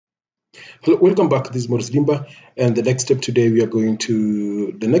Hello, welcome back. This is Morris Gimba, and the next step today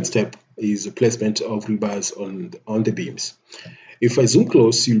the next step is the placement of rebars on the beams. If I zoom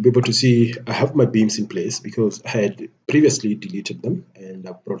close, you'll be able to see I have my beams in place because I had previously deleted them and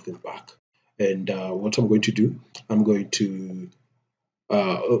I brought them back. And what I'm going to do, I'm going to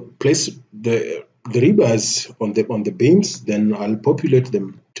place the rebars on the beams. Then I'll populate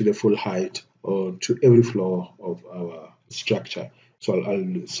them to the full height or to every floor of our structure. So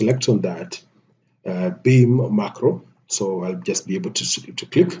I'll select on that beam macro. So I'll just be able to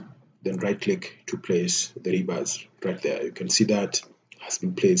click, then right click to place the rebars right there. You can see that has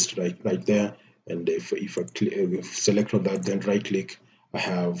been placed right there. And if I select on that, then right click, I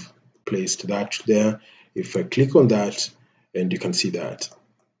have placed that there. If I click on that, and you can see that.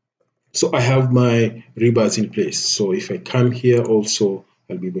 So I have my rebars in place. So if I come here also,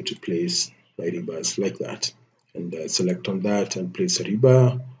 I'll be able to place my rebars like that. And select on that and place a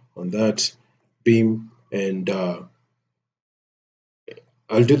rebar on that beam. And I'll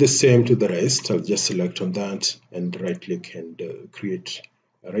do the same to the rest. I'll just select on that and right click and create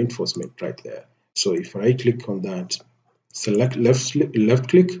a reinforcement right there. So if I right click on that, select left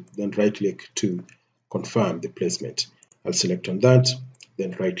click, then right click to confirm the placement. I'll select on that,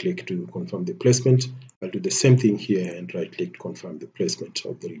 then right click to confirm the placement. I'll do the same thing here and right click to confirm the placement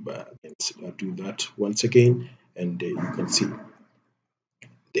of the rebar. And I'll do that once again, and you can see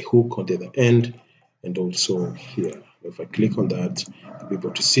the hook on the other end, and also here. If I click on that, you'll be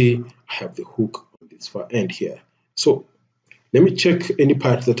able to see I have the hook on this far end here. So let me check any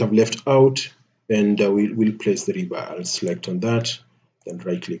part that I've left out, and we'll place the rebar. I'll select on that, then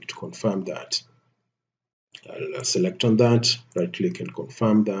right click to confirm that. I'll select on that, right click and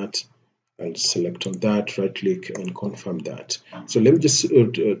confirm that. I'll select on that, right click and confirm that. So let me just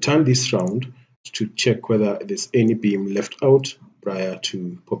turn this round to check whether there's any beam left out prior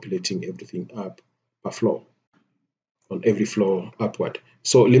to populating everything up per floor, on every floor upward.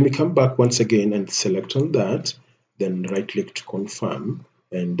 So let me come back once again and select on that, then right click to confirm,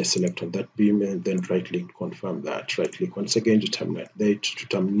 and select on that beam, and then right click to confirm that. Right click once again to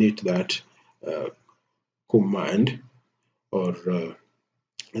terminate that command or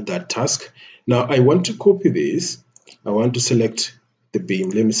that task. Now I want to copy this. I want to select the beam.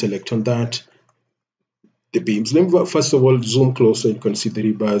 Let me select on that, the beams. Let me first of all zoom close so you can see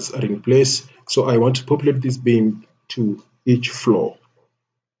the rebars are in place. So I want to populate this beam to each floor.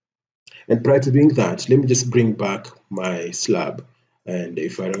 And prior to doing that, let me just bring back my slab. And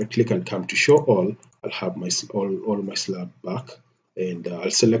if I right click and come to show all, I'll have my all my slab back, and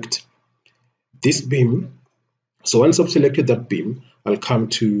I'll select this beam. So once I've selected that beam, I'll come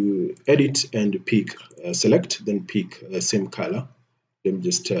to edit and pick select, then pick same color. Let me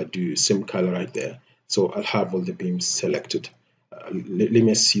just do same color right there. So I'll have all the beams selected. Let me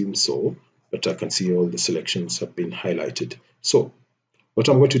assume so, but I can see all the selections have been highlighted. So what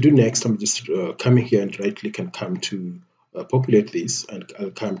I'm going to do next, I'm just coming here and right click and come to populate this, and I'll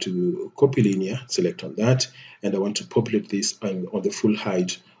come to copy linear, select on that, and I want to populate this on the full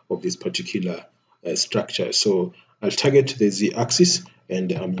height of this particular structure. So I'll target the z-axis,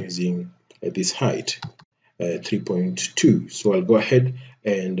 and I'm using this height 3.2. So I'll go ahead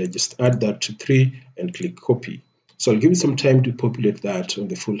and just add that to 3 and click copy. So I'll give it some time to populate that on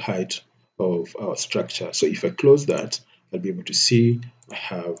the full height of our structure. So if I close that, I'll be able to see I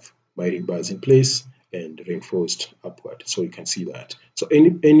have my rebars in place and reinforced upward. So you can see that. So any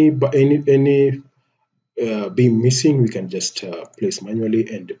beam missing, we can just place manually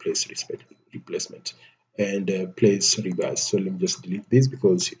and place replacement and place rebars. So let me just delete this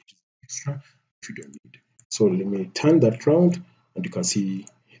because it's extra if you don't need. So let me turn that round, and you can see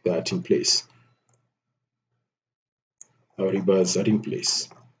that in place. Our rebars are in place.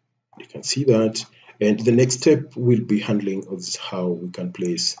 You can see that. And the next step we'll be handling is how we can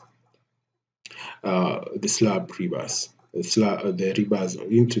place the slab rebars, the rebars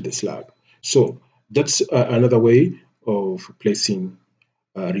into the slab. So that's another way of placing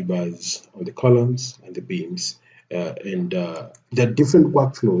rebars on the columns and the beams. And there are different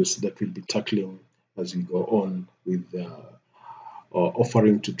workflows that we'll be tackling as we go on with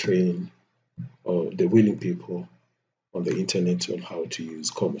offering to train the willing people on the internet on how to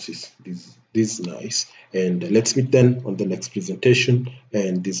use commerces. This is nice. And let's meet then on the next presentation.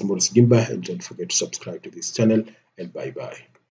 And this is Morris Gimba, and don't forget to subscribe to this channel, and bye bye.